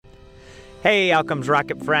Hey, Outcomes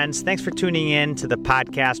Rocket friends. Thanks for tuning in to the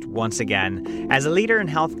podcast once again. As a leader in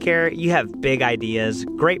healthcare, you have big ideas,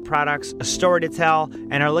 great products, a story to tell,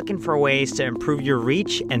 and are looking for ways to improve your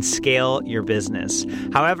reach and scale your business.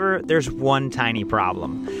 However, there's one tiny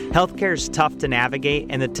problem. Healthcare is tough to navigate,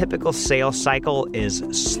 and the typical sales cycle is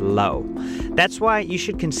slow. That's why you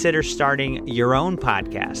should consider starting your own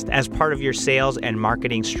podcast as part of your sales and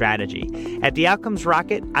marketing strategy. At the Outcomes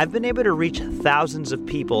Rocket, I've been able to reach thousands of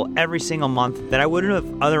people every single month that I wouldn't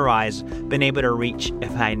have otherwise been able to reach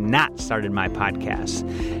if I had not started my podcast.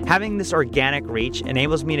 Having this organic reach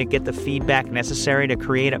enables me to get the feedback necessary to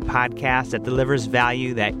create a podcast that delivers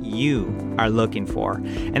value that you are looking for.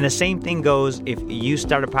 And the same thing goes if you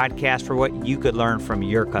start a podcast for what you could learn from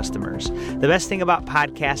your customers. The best thing about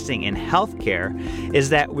podcasting in healthcare is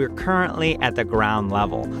that we're currently at the ground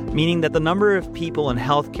level, meaning that the number of people in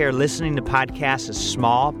healthcare listening to podcasts is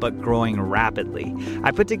small but growing rapidly.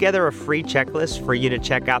 I put together a free checklist for you to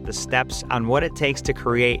check out the steps on what it takes to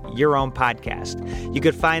create your own podcast. You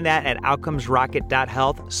could find that at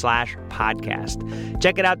outcomesrocket.health/podcast.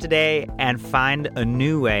 Check it out today and find a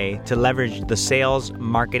new way to leverage the sales,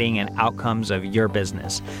 marketing, and outcomes of your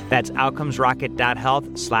business. That's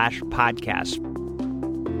outcomesrocket.health/podcast.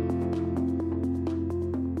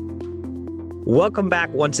 Welcome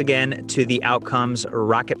back once again to the Outcomes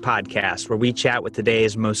Rocket podcast, where we chat with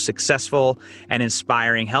today's most successful and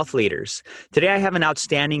inspiring health leaders. Today, I have an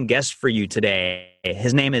outstanding guest for you today.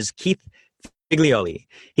 His name is Keith Figlioli.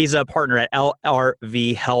 He's a partner at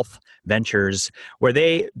LRVHealth Ventures, where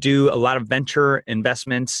they do a lot of venture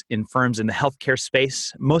investments in firms in the healthcare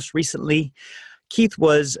space. Most recently, Keith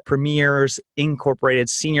was Premier's Incorporated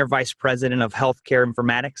Senior Vice President of Healthcare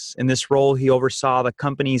Informatics. In this role, he oversaw the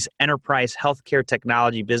company's enterprise healthcare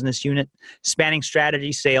technology business unit, spanning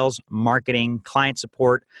strategy, sales, marketing, client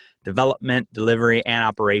support, development, delivery, and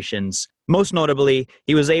operations. Most notably,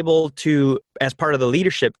 he was able to, as part of the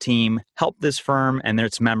leadership team, help this firm and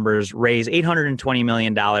its members raise $820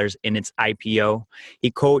 million in its IPO.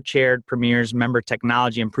 He co-chaired Premier's Member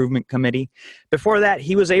Technology Improvement Committee. Before that,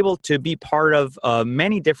 he was able to be part of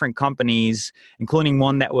many different companies, including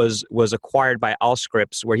one that was acquired by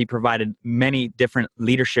Allscripts, where he provided many different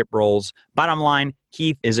leadership roles. Bottom line,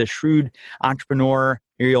 Keith is a shrewd entrepreneur,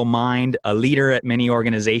 mind, a leader at many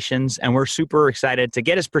organizations, and we're super excited to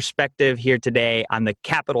get his perspective here today on the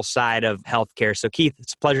capital side of healthcare. So Keith,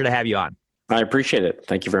 it's a pleasure to have you on. I appreciate it.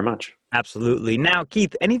 Thank you very much. Absolutely. Now,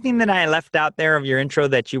 Keith, anything that I left out there of your intro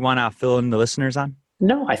that you want to fill in the listeners on?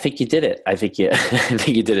 No, I think you did it. I think you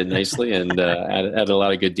did it nicely and added a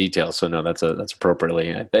lot of good details. So no, that's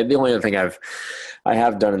appropriately. The only other thing I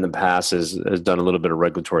have done in the past is done a little bit of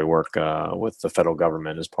regulatory work with the federal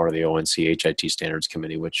government as part of the ONC HIT Standards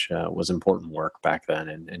Committee, which was important work back then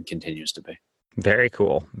and continues to be. Very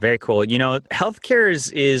cool. Very cool. You know, healthcare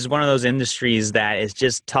is one of those industries that is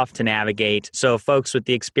just tough to navigate. So folks, with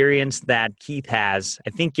the experience that Keith has, I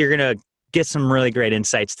think you're going to get some really great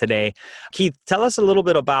insights today. Keith, tell us a little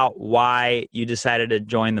bit about why you decided to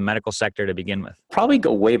join the medical sector to begin with. Probably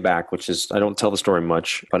go way back, which is, I don't tell the story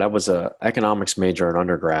much, but I was an economics major in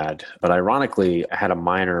undergrad. But ironically, I had a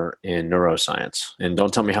minor in neuroscience. And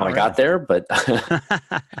don't tell me how I got there, but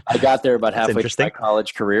I got there about halfway through my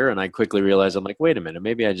college career. And I quickly realized, I'm like, wait a minute,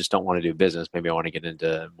 maybe I just don't want to do business. Maybe I want to get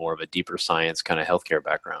into more of a deeper science kind of healthcare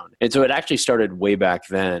background. And so it actually started way back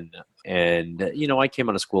then. And, you know, I came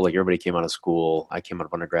out of school like everybody came out of school. I came out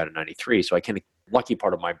of undergrad in 93. So I kind of lucky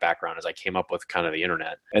part of my background is I came up with kind of the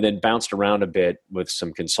internet and then bounced around a bit with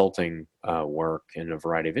some consulting work in a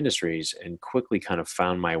variety of industries and quickly kind of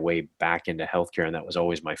found my way back into healthcare. And that was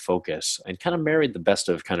always my focus and kind of married the best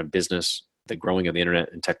of kind of business, the growing of the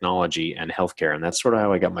internet and technology and healthcare. And that's sort of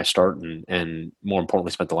how I got my start and more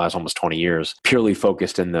importantly, spent the last almost 20 years purely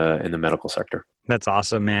focused in the medical sector. That's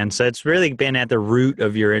awesome, man. So it's really been at the root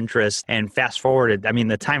of your interest and fast forwarded. I mean,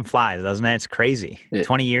 the time flies, doesn't it? It's crazy.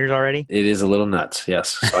 20 years already? It is a little nuts.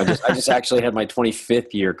 Yes. So I just actually had my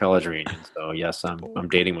 25th year college reunion. So yes, I'm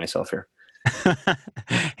dating myself here.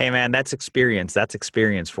 Hey man, that's experience. That's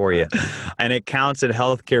experience for you. And it counts in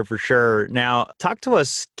healthcare for sure. Now, talk to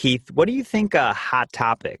us, Keith. What do you think a hot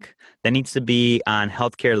topic that needs to be on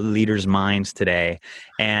healthcare leaders' minds today?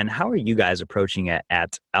 And how are you guys approaching it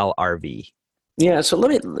at LRV? Yeah, so let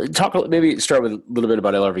me talk, maybe start with a little bit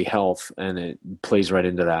about LRV Health, and it plays right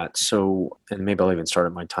into that. So, and maybe I'll even start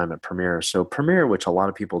at my time at Premier. So Premier, which a lot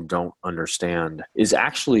of people don't understand, is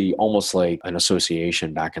actually almost like an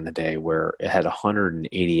association back in the day where it had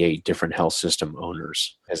 188 different health system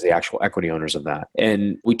owners as the actual equity owners of that.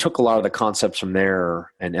 And we took a lot of the concepts from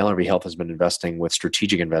there, and LRV Health has been investing with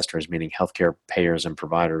strategic investors, meaning healthcare payers and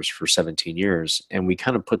providers, for 17 years. And we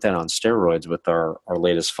kind of put that on steroids with our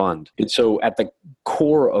latest fund. And so at the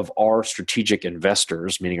core of our strategic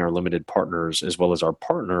investors, meaning our limited partners, as well as our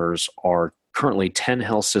partners, are currently 10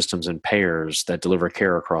 health systems and payers that deliver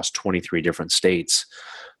care across 23 different states.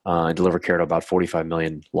 And deliver care to about 45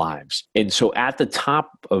 million lives. And so at the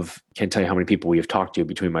top of, can't tell you how many people we have talked to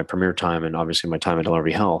between my Premier time and obviously my time at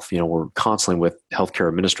LRV Health. We're constantly with healthcare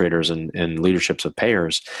administrators and leaderships of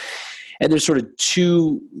payers. And there's sort of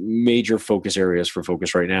two major focus areas for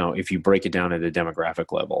focus right now if you break it down at a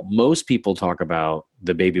demographic level. Most people talk about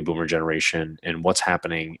the baby boomer generation and what's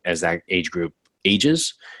happening as that age group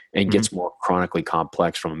ages and gets more chronically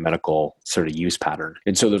complex from a medical sort of use pattern.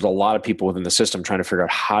 And so there's a lot of people within the system trying to figure out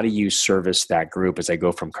how do you service that group as they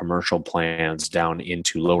go from commercial plans down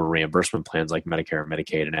into lower reimbursement plans like Medicare,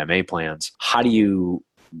 Medicaid, and MA plans. How do you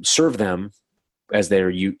serve them as their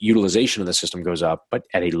utilization of the system goes up, but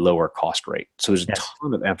at a lower cost rate? So there's a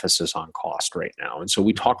ton of emphasis on cost right now. And so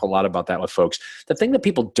we talk a lot about that with folks. The thing that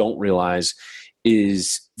people don't realize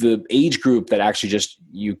is the age group that actually just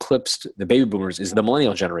eclipsed the baby boomers is the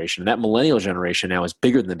millennial generation. And that millennial generation now is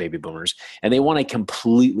bigger than the baby boomers, and they want a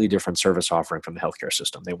completely different service offering from the healthcare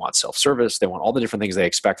system. They want self-service. They want all the different things they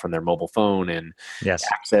expect from their mobile phone and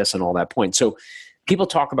access and all that point. So people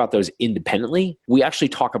talk about those independently. We actually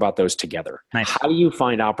talk about those together. Nice. How do you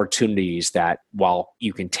find opportunities that while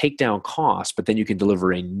you can take down costs, but then you can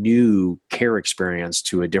deliver a new care experience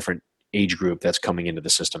to a different age group that's coming into the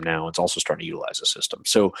system now? It's also starting to utilize the system.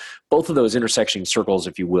 So both of those intersecting circles,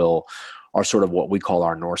 if you will, are sort of what we call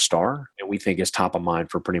our North Star, and we think is top of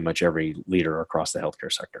mind for pretty much every leader across the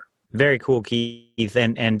healthcare sector. Very cool, Keith,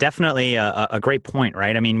 and definitely a great point,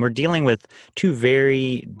 right? I mean, we're dealing with two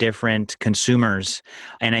very different consumers,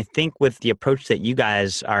 and I think with the approach that you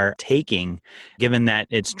guys are taking, given that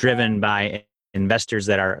it's driven by investors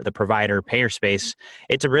that are the provider payer space,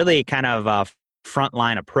 it's a really kind of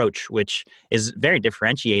frontline approach, which is very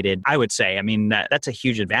differentiated, I would say. I mean, that's a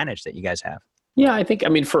huge advantage that you guys have. Yeah, I think,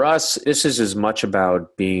 for us, this is as much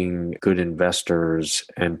about being good investors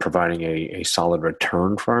and providing a solid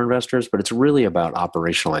return for our investors, but it's really about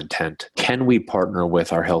operational intent. Can we partner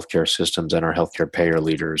with our healthcare systems and our healthcare payer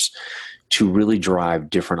leaders to really drive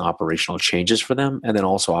different operational changes for them, and then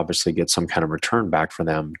also obviously get some kind of return back for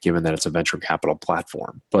them, given that it's a venture capital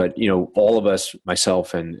platform? But, all of us,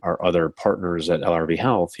 myself and our other partners at LRV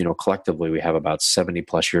Health, collectively, we have about 70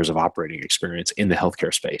 plus years of operating experience in the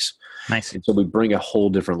healthcare space. Nice. And so we bring a whole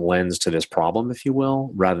different lens to this problem, if you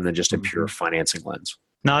will, rather than just a pure financing lens.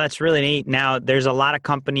 No, that's really neat. Now, there's a lot of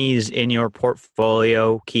companies in your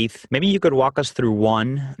portfolio, Keith. Maybe you could walk us through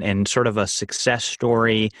one and sort of a success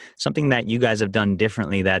story, something that you guys have done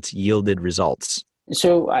differently that's yielded results.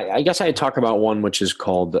 So I guess I'd talk about one which is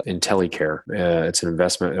called IntelliCare. It's an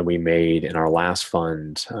investment that we made in our last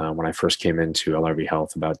fund when I first came into LRV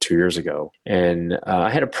Health about 2 years ago. And I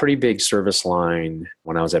had a pretty big service line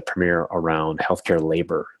when I was at Premier around healthcare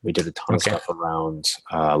labor. We did a ton of stuff around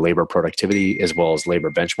labor productivity as well as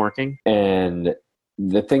labor benchmarking. And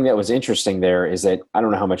the thing that was interesting there is that I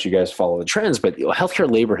don't know how much you guys follow the trends, but healthcare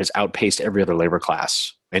labor has outpaced every other labor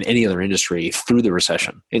class and any other industry through the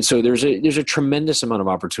recession. And so there's a tremendous amount of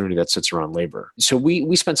opportunity that sits around labor. So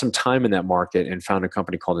we spent some time in that market and found a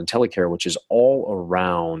company called IntelliCare, which is all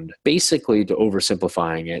around, basically, to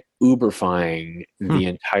oversimplifying it, Uberifying the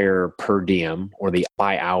entire per diem or the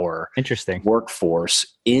by hour workforce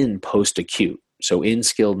in post-acute. So in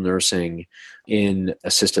skilled nursing, in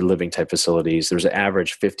assisted living type facilities, there's an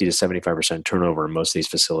average 50 to 75% turnover in most of these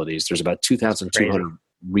facilities. There's about 2,200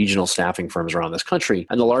 regional staffing firms around this country,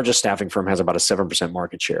 and the largest staffing firm has about a 7%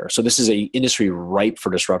 market share. So this is an industry ripe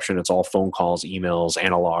for disruption. It's all phone calls, emails,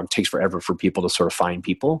 analog. It takes forever for people to sort of find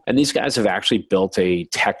people. And these guys have actually built a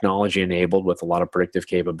technology enabled with a lot of predictive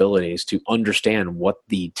capabilities to understand what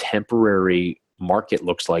the temporary market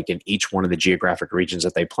looks like in each one of the geographic regions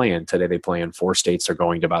that they play in. Today they play in 4 states. They're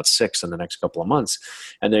going to about 6 in the next couple of months.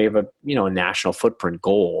 And they have a national footprint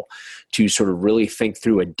goal to sort of really think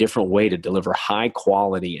through a different way to deliver high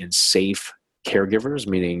quality and safe caregivers,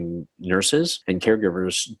 meaning nurses and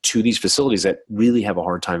caregivers, to these facilities that really have a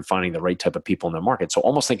hard time finding the right type of people in the market. So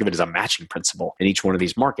almost think of it as a matching principle in each one of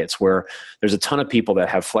these markets, where there's a ton of people that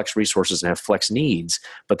have flex resources and have flex needs,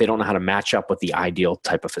 but they don't know how to match up with the ideal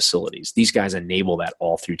type of facilities. These guys enable that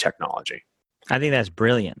all through technology. I think that's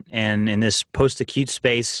brilliant. And in this post-acute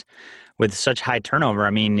space with such high turnover,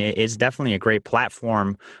 I mean, it's definitely a great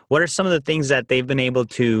platform. What are some of the things that they've been able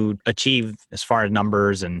to achieve as far as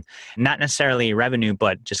numbers, and not necessarily revenue,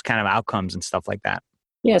 but just kind of outcomes and stuff like that?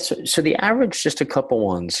 Yeah, so the average, just a couple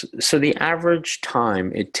ones. So the average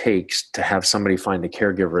time it takes to have somebody find a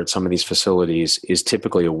caregiver at some of these facilities is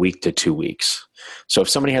typically a week to 2 weeks. So if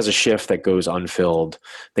somebody has a shift that goes unfilled,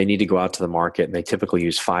 they need to go out to the market, and they typically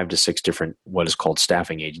use 5 to 6 different what is called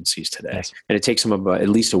staffing agencies today. Yes. And it takes them about at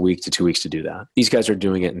least a week to 2 weeks to do that. These guys are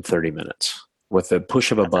doing it in 30 minutes. With the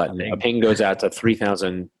push of a button, a ping goes out to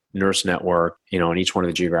 3,000 nurse network, in each one of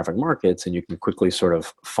the geographic markets, and you can quickly sort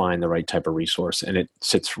of find the right type of resource. And it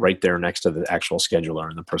sits right there next to the actual scheduler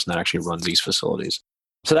and the person that actually runs these facilities.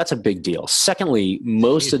 So that's a big deal. Secondly,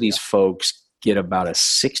 most of these folks get about a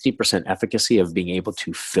 60% efficacy of being able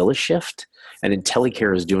to fill a shift, and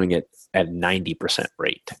IntelliCare is doing it at 90%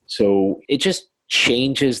 rate. So it just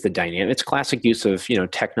changes the dynamic. It's classic use of,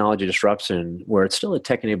 technology disruption, where it's still a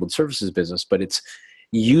tech-enabled services business, but it's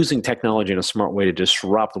using technology in a smart way to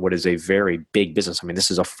disrupt what is a very big business. I mean,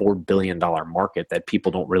 this is a $4 billion market that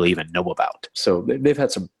people don't really even know about. So they've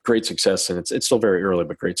had some great success, and it's still very early,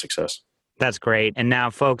 but great success. That's great. And now,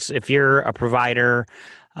 folks, if you're a provider,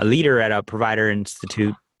 a leader at a provider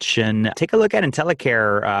institution, take a look at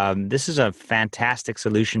IntelliCare. This is a fantastic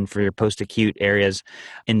solution for your post-acute areas.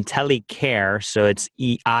 IntelliCare, so it's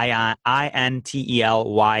EINTELY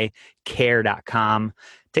care.com.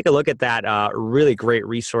 Take a look at that really great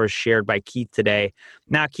resource shared by Keith today.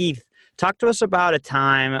 Now, Keith, talk to us about a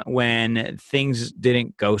time when things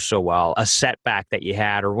didn't go so well, a setback that you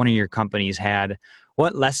had or one of your companies had.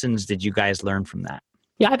 What lessons did you guys learn from that?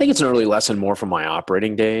 Yeah, I think it's an early lesson more from my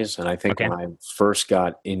operating days. And I think when I first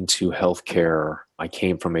got into healthcare, I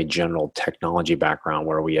came from a general technology background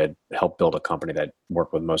where we had helped build a company that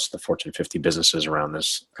worked with most of the Fortune 50 businesses around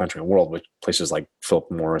this country and world, with places like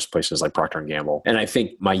Philip Morris, places like Procter & Gamble. And I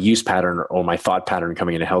think my use pattern or my thought pattern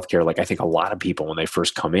coming into healthcare, like I think a lot of people when they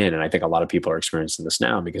first come in, and I think a lot of people are experiencing this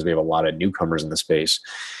now because we have a lot of newcomers in the space,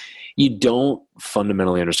 you don't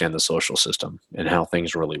fundamentally understand the social system and how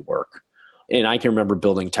things really work. And I can remember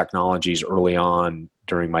building technologies early on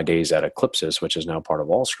during my days at Eclipsys, which is now part of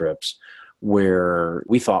Allscripts, where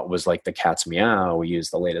we thought was like the cat's meow. We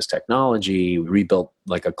used the latest technology. We rebuilt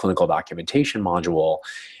like a clinical documentation module,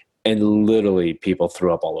 and literally people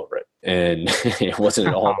threw up all over it. And it wasn't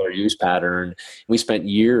at all their use pattern. We spent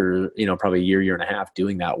years, probably a year and a half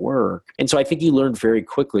doing that work. And so I think you learned very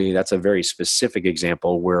quickly, that's a very specific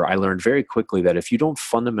example where I learned very quickly that if you don't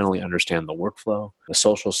fundamentally understand the workflow, the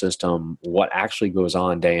social system, what actually goes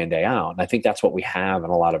on day in, day out, and I think that's what we have in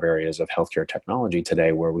a lot of areas of healthcare technology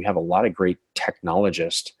today, where we have a lot of great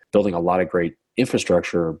technologists building a lot of great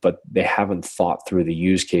infrastructure, but they haven't thought through the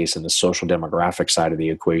use case and the social demographic side of the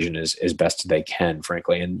equation as best they can,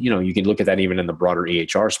 frankly. And, you can look at that even in the broader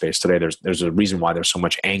EHR space today. There's a reason why there's so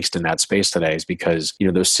much angst in that space today, is because,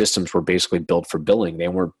 those systems were basically built for billing. They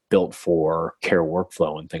weren't built for care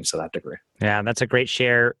workflow and things to that degree. Yeah, that's a great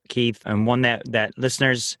share, Keith, and one that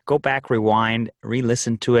listeners go back, rewind,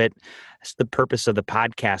 re-listen to it. That's the purpose of the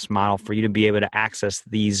podcast model, for you to be able to access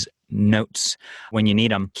these notes when you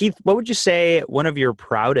need them. Keith, what would you say one of your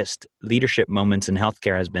proudest leadership moments in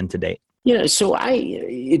healthcare has been to date? So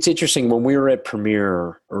it's interesting. When we were at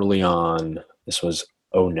Premier early on, this was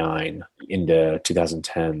 2009 into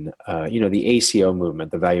 2010, the ACO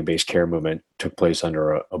movement, the value-based care movement, took place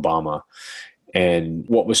under Obama. And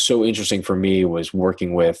what was so interesting for me was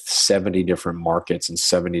working with 70 different markets and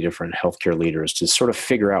 70 different healthcare leaders to sort of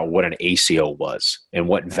figure out what an ACO was and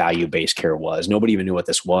what value-based care was. Nobody even knew what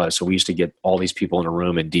this was. So we used to get all these people in a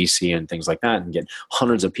room in DC and things like that, and get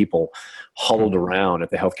hundreds of people huddled around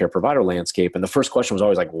at the healthcare provider landscape. And the first question was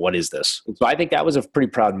always like, what is this? So I think that was a pretty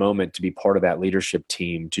proud moment to be part of that leadership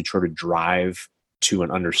team to try to drive to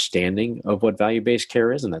an understanding of what value-based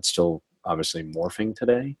care is. And that's still obviously morphing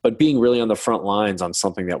today, but being really on the front lines on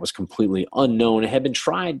something that was completely unknown. It had been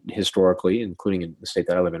tried historically, including in the state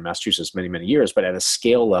that I live in, Massachusetts, many, many years, but at a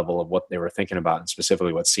scale level of what they were thinking about, and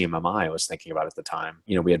specifically what CMMI was thinking about at the time.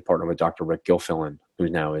 We had partnered with Dr. Rick Gilfillan, who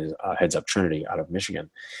now heads up Trinity out of Michigan.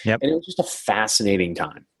 Yep. And it was just a fascinating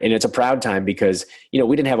time. And it's a proud time because,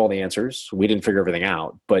 we didn't have all the answers. We didn't figure everything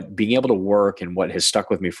out, but being able to work, and what has stuck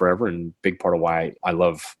with me forever, and big part of why I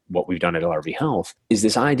love what we've done at LRV Health, is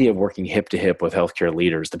this idea of working hip to hip with healthcare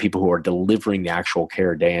leaders, the people who are delivering the actual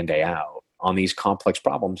care day in, day out on these complex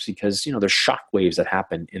problems, because, there's shock waves that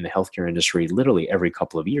happen in the healthcare industry literally every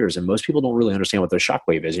couple of years. And most people don't really understand what their shock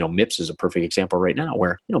wave is. MIPS is a perfect example right now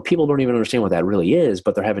where, people don't even understand what that really is,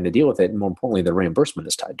 but they're having to deal with it. And more importantly, the reimbursement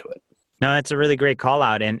is tied to it. No, that's a really great call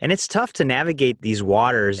out. And it's tough to navigate these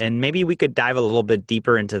waters. And maybe we could dive a little bit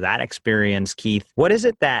deeper into that experience, Keith. What is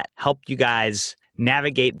it that helped you guys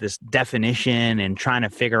navigate this definition and trying to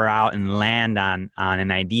figure out and land on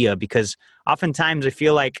an idea? Because oftentimes I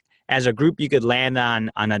feel like as a group, you could land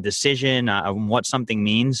on a decision on what something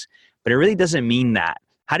means, but it really doesn't mean that.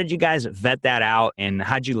 How did you guys vet that out, and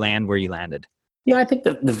how'd you land where you landed? Yeah, I think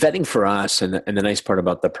the vetting for us, and the nice part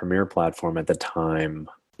about the Premier platform at the time,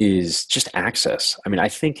 is just access. I mean, I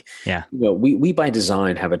think, we by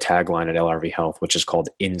design have a tagline at LRV Health, which is called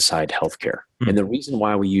Inside Healthcare. Mm-hmm. And the reason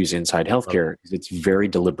why we use Inside Healthcare is it's very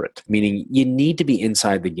deliberate, meaning you need to be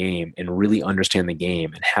inside the game and really understand the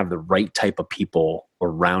game and have the right type of people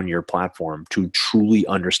around your platform to truly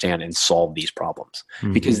understand and solve these problems.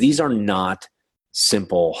 Mm-hmm. Because these are not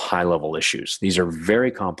simple high-level issues. These are very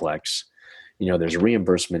complex. There's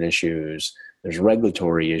reimbursement issues, there's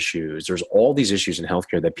regulatory issues, there's all these issues in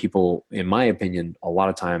healthcare that people, in my opinion, a lot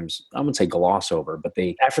of times, I wouldn't say gloss over, but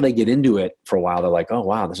after they get into it for a while, they're like, oh,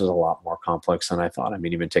 wow, this is a lot more complex than I thought. I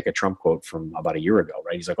mean, even take a Trump quote from about a year ago,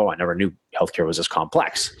 right? He's like, oh, I never knew healthcare was this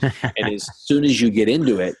complex. And as soon as you get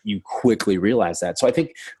into it, you quickly realize that. So I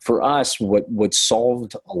think for us, what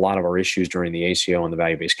solved a lot of our issues during the ACO and the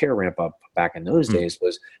value-based care ramp up back in those days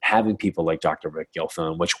was having people like Dr. Rick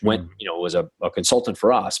Giltham, which went, was a consultant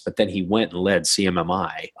for us, but then he went and led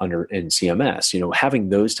CMMI in CMS. Having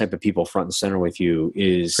those type of people front and center with you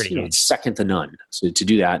is it's second to none. So to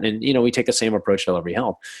do that, and we take the same approach to LRV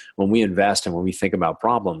Health when we invest and when we think about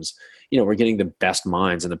problems. We're getting the best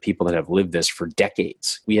minds and the people that have lived this for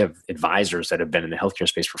decades. We have advisors that have been in the healthcare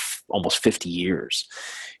space for almost 50 years,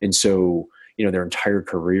 and so their entire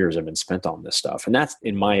careers have been spent on this stuff. And that's,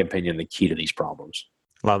 in my opinion, the key to these problems.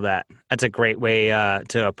 Love that. That's a great way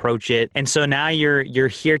to approach it. And so now you're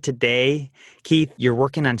here today, Keith. You're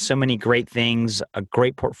working on so many great things, a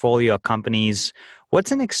great portfolio of companies.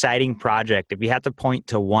 What's an exciting project, if you had to point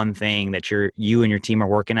to one thing that you and your team are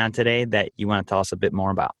working on today that you want to tell us a bit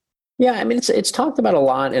more about? Yeah, I mean, it's talked about a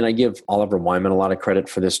lot, and I give Oliver Wyman a lot of credit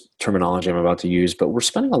for this terminology I'm about to use, but we're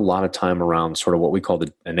spending a lot of time around sort of what we call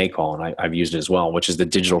and they call, and I've used it as well, which is the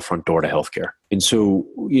digital front door to healthcare. And so,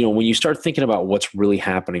 when you start thinking about what's really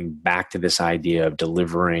happening back to this idea of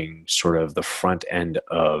delivering sort of the front end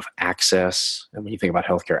of access, and when you think about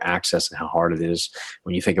healthcare access and how hard it is,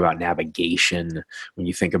 when you think about navigation, when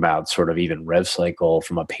you think about sort of even rev cycle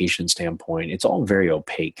from a patient standpoint, it's all very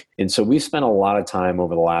opaque. And so we've spent a lot of time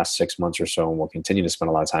over the last 6 months or so, and we'll continue to spend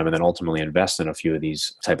a lot of time and then ultimately invest in a few of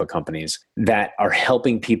these type of companies that are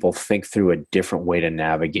helping people think through a different way to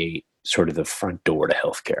navigate sort of the front door to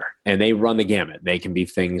healthcare. And they run the gamut. They can be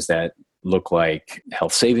things that look like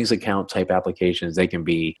health savings account type applications. They can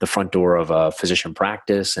be the front door of a physician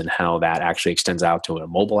practice and how that actually extends out to a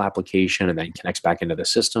mobile application and then connects back into the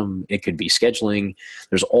system. It could be scheduling.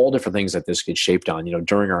 There's all different things that this gets shaped on.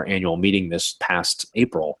 During our annual meeting this past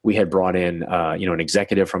April, we had brought in, an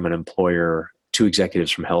executive from an employer, 2 executives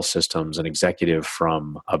from health systems, an executive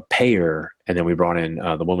from a payer, and then we brought in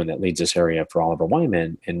the woman that leads this area for Oliver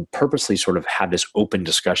Wyman, and purposely sort of had this open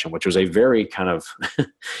discussion, which was a very kind of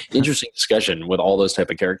interesting discussion with all those type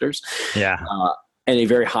of characters. Yeah. And a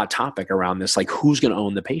very hot topic around this, like who's going to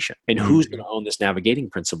own the patient and who's going to own this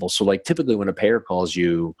navigating principle. So like typically when a payer calls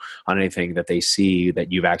you on anything that they see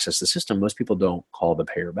that you've accessed the system, most people don't call the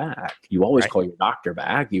payer back. You always call your doctor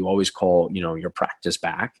back. You always call, your practice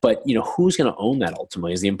back. But, who's going to own that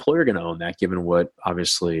ultimately? Is the employer going to own that, given what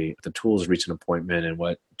obviously the tools reach an appointment and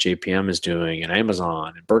what JPM is doing and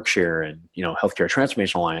Amazon and Berkshire and, Healthcare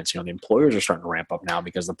Transformation Alliance, the employers are starting to ramp up now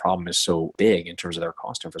because the problem is so big in terms of their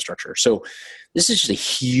cost infrastructure. So this is just a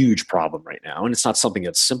huge problem right now. And it's not something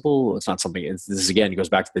that's simple. It's not something, this again, goes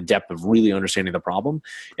back to the depth of really understanding the problem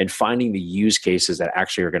and finding the use cases that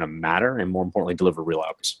actually are going to matter and more importantly, deliver real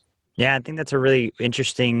outcomes. Yeah, I think that's a really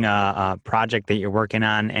interesting project that you're working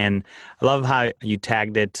on. And I love how you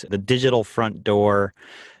tagged it, the digital front door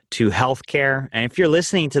to healthcare. And if you're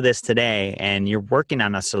listening to this today and you're working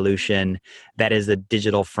on a solution that is a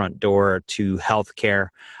digital front door to healthcare,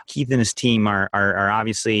 Keith and his team are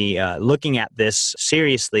obviously looking at this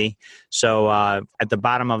seriously. So at the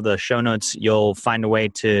bottom of the show notes, you'll find a way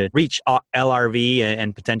to reach LRV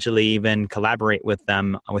and potentially even collaborate with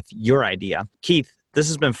them with your idea. Keith, this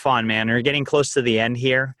has been fun, man. We're getting close to the end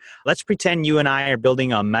here. Let's pretend you and I are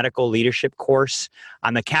building a medical leadership course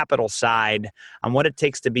on the capital side on what it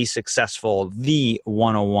takes to be successful, the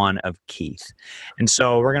 101 of Keith. And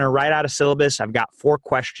so we're going to write out a syllabus. I've got 4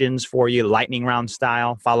 questions for you, lightning round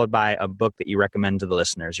style, followed by a book that you recommend to the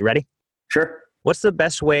listeners. You ready? Sure. What's the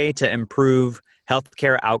best way to improve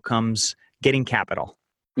healthcare outcomes getting capital?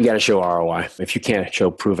 You got to show ROI. If you can't show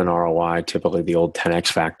proven ROI, typically the old 10X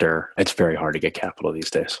factor, it's very hard to get capital these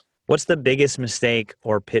days. What's the biggest mistake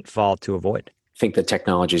or pitfall to avoid? I think that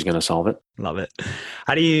technology is going to solve it. Love it.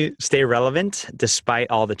 How do you stay relevant despite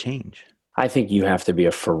all the change? I think you have to be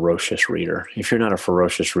a ferocious reader. If you're not a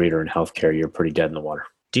ferocious reader in healthcare, you're pretty dead in the water.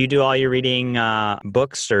 Do you do all your reading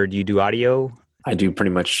books, or do you do audio? I do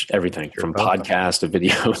pretty much everything from podcast to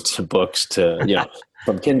video to books to,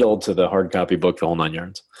 from Kindle to the hard copy book, the whole 9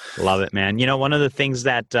 yards. Love it, man. One of the things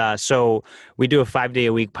that, so we do a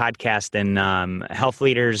 5-day-a-week podcast, and health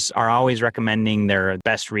leaders are always recommending their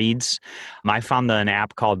best reads. I found an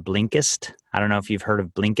app called Blinkist. I don't know if you've heard of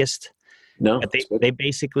Blinkist. No. But they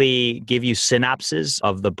basically give you synopses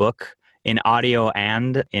of the book in audio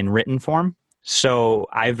and in written form. So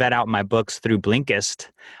I vet out my books through Blinkist,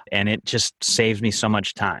 and it just saves me so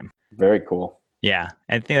much time. Very cool. Yeah.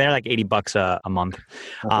 I think they're like $80 a month,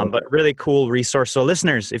 but really cool resource. So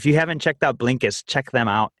listeners, if you haven't checked out Blinkist, check them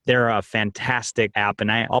out. They're a fantastic app,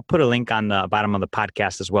 and I'll put a link on the bottom of the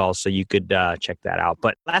podcast as well, so you could check that out.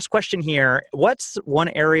 But last question here, what's one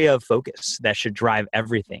area of focus that should drive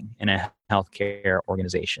everything in a healthcare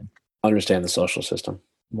organization? Understand the social system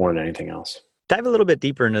more than anything else. Dive a little bit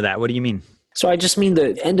deeper into that. What do you mean? So I just mean,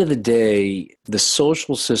 the end of the day, the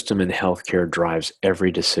social system in healthcare drives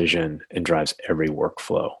every decision and drives every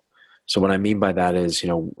workflow. So what I mean by that is,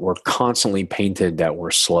 we're constantly painted that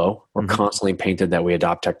we're slow. We're constantly painted that we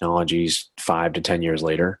adopt technologies 5 to 10 years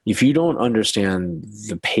later. If you don't understand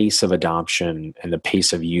the pace of adoption and the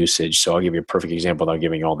pace of usage, so I'll give you a perfect example without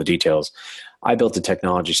giving you all the details. I built a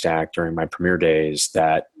technology stack during my premier days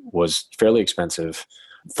that was fairly expensive,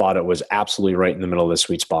 thought it was absolutely right in the middle of the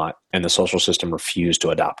sweet spot, and the social system refused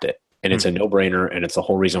to adopt it. And it's a no-brainer, and it's the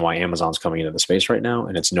whole reason why Amazon's coming into the space right now,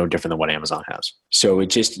 and it's no different than what Amazon has. So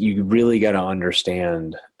you really got to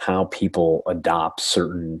understand how people adopt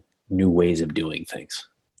certain new ways of doing things.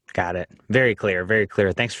 Got it. Very clear, very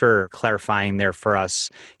clear. Thanks for clarifying there for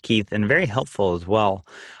us, Keith, and very helpful as well.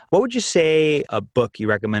 What would you say a book you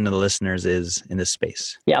recommend to the listeners is in this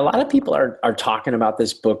space? Yeah, a lot of people are talking about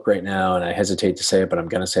this book right now, and I hesitate to say it, but I'm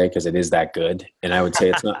going to say it because it is that good. And I would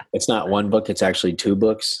say it's not one book, it's actually 2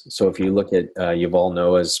 books. So if you look at Yuval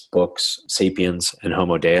Noah's books, Sapiens and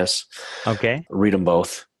Homo Deus, okay, read them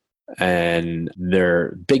both. And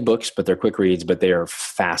they're big books, but they're quick reads, but they are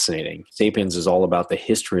fascinating. Sapiens is all about the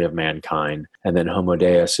history of mankind. And then Homo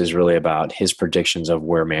Deus is really about his predictions of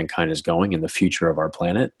where mankind is going and the future of our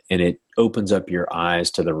planet. And it opens up your eyes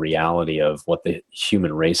to the reality of what the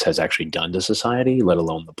human race has actually done to society, let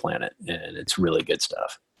alone the planet. And it's really good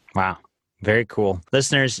stuff. Wow. Very cool.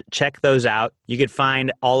 Listeners, check those out. You could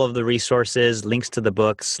find all of the resources, links to the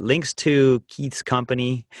books, links to Keith's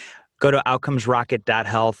company. Go to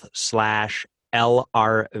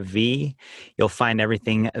outcomesrocket.health/LRV. You'll find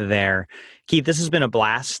everything there. Keith, this has been a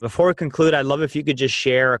blast. Before we conclude, I'd love if you could just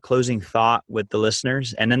share a closing thought with the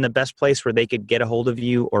listeners, and then the best place where they could get a hold of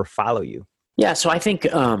you or follow you. Yeah, so I think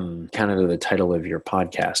kind of the title of your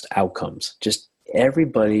podcast, Outcomes, just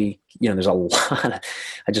everybody, there's a lot.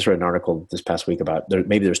 I just read an article this past week about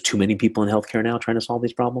maybe there's too many people in healthcare now trying to solve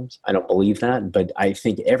these problems. I don't believe that, but I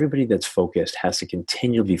think everybody that's focused has to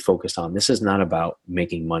continually be focused on, this is not about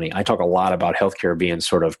making money. I talk a lot about healthcare being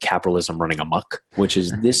sort of capitalism running amok, which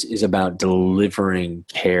is, this is about delivering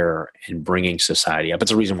care and bringing society up.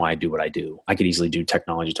 It's the reason why I do what I do. I could easily do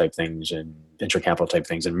technology type things and venture capital type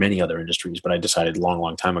things in many other industries, but I decided a long,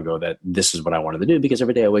 long time ago that this is what I wanted to do, because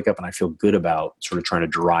every day I wake up and I feel good about sort of trying to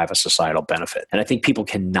drive a societal benefit. And I think people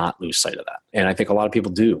cannot lose sight of that. And I think a lot of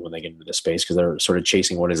people do when they get into this space, because they're sort of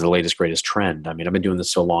chasing what is the latest, greatest trend. I mean, I've been doing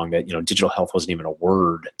this so long that, digital health wasn't even a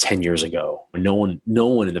word 10 years ago. No one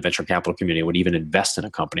in the venture capital community would even invest in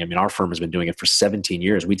a company. I mean, our firm has been doing it for 17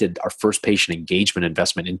 years. We did our first patient engagement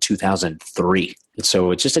investment in 2003. And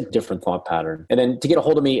so it's just a different thought pattern. And then to get a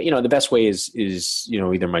hold of me, the best way is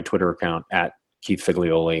either my Twitter account at Keith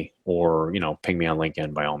Figlioli, or, ping me on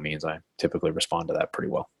LinkedIn by all means. I typically respond to that pretty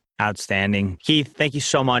well. Outstanding. Keith, thank you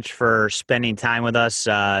so much for spending time with us.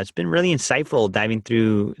 It's been really insightful diving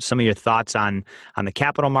through some of your thoughts on the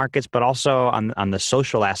capital markets, but also on the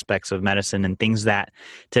social aspects of medicine and things that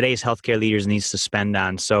today's healthcare leaders needs to spend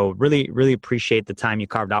on. So really, really appreciate the time you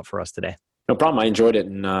carved out for us today. No problem. I enjoyed it,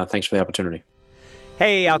 and thanks for the opportunity.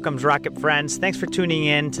 Hey, Outcomes Rocket friends. Thanks for tuning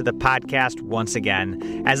in to the podcast once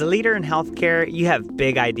again. As a leader in healthcare, you have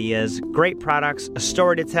big ideas, great products, a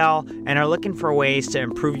story to tell, and are looking for ways to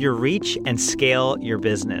improve your reach and scale your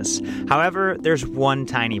business. However, there's one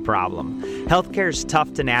tiny problem. Healthcare is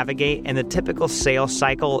tough to navigate, and the typical sales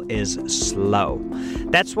cycle is slow.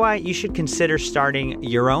 That's why you should consider starting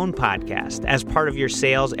your own podcast as part of your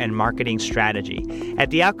sales and marketing strategy. At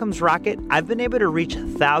the Outcomes Rocket, I've been able to reach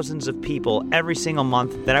thousands of people every single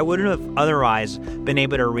month that I wouldn't have otherwise been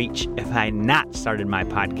able to reach if I had not started my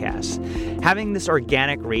podcast. Having this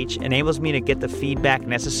organic reach enables me to get the feedback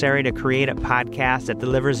necessary to create a podcast that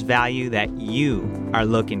delivers value that you are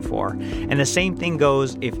looking for. And the same thing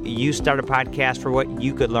goes if you start a podcast for what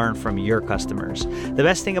you could learn from your customers. The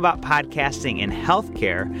best thing about podcasting in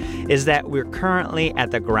healthcare is that we're currently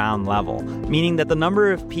at the ground level, meaning that the number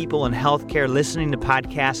of people in healthcare listening to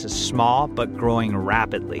podcasts is small but growing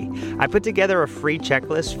rapidly. I put together a free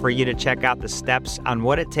checklist for you to check out the steps on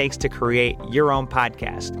what it takes to create your own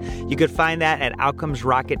podcast. You could find that at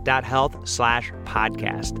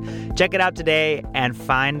outcomesrocket.health/podcast. Check it out today and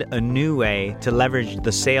find a new way to leverage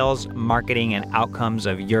the sales, marketing, and outcomes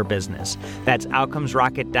of your business. That's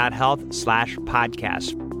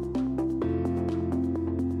outcomesrocket.health/podcast.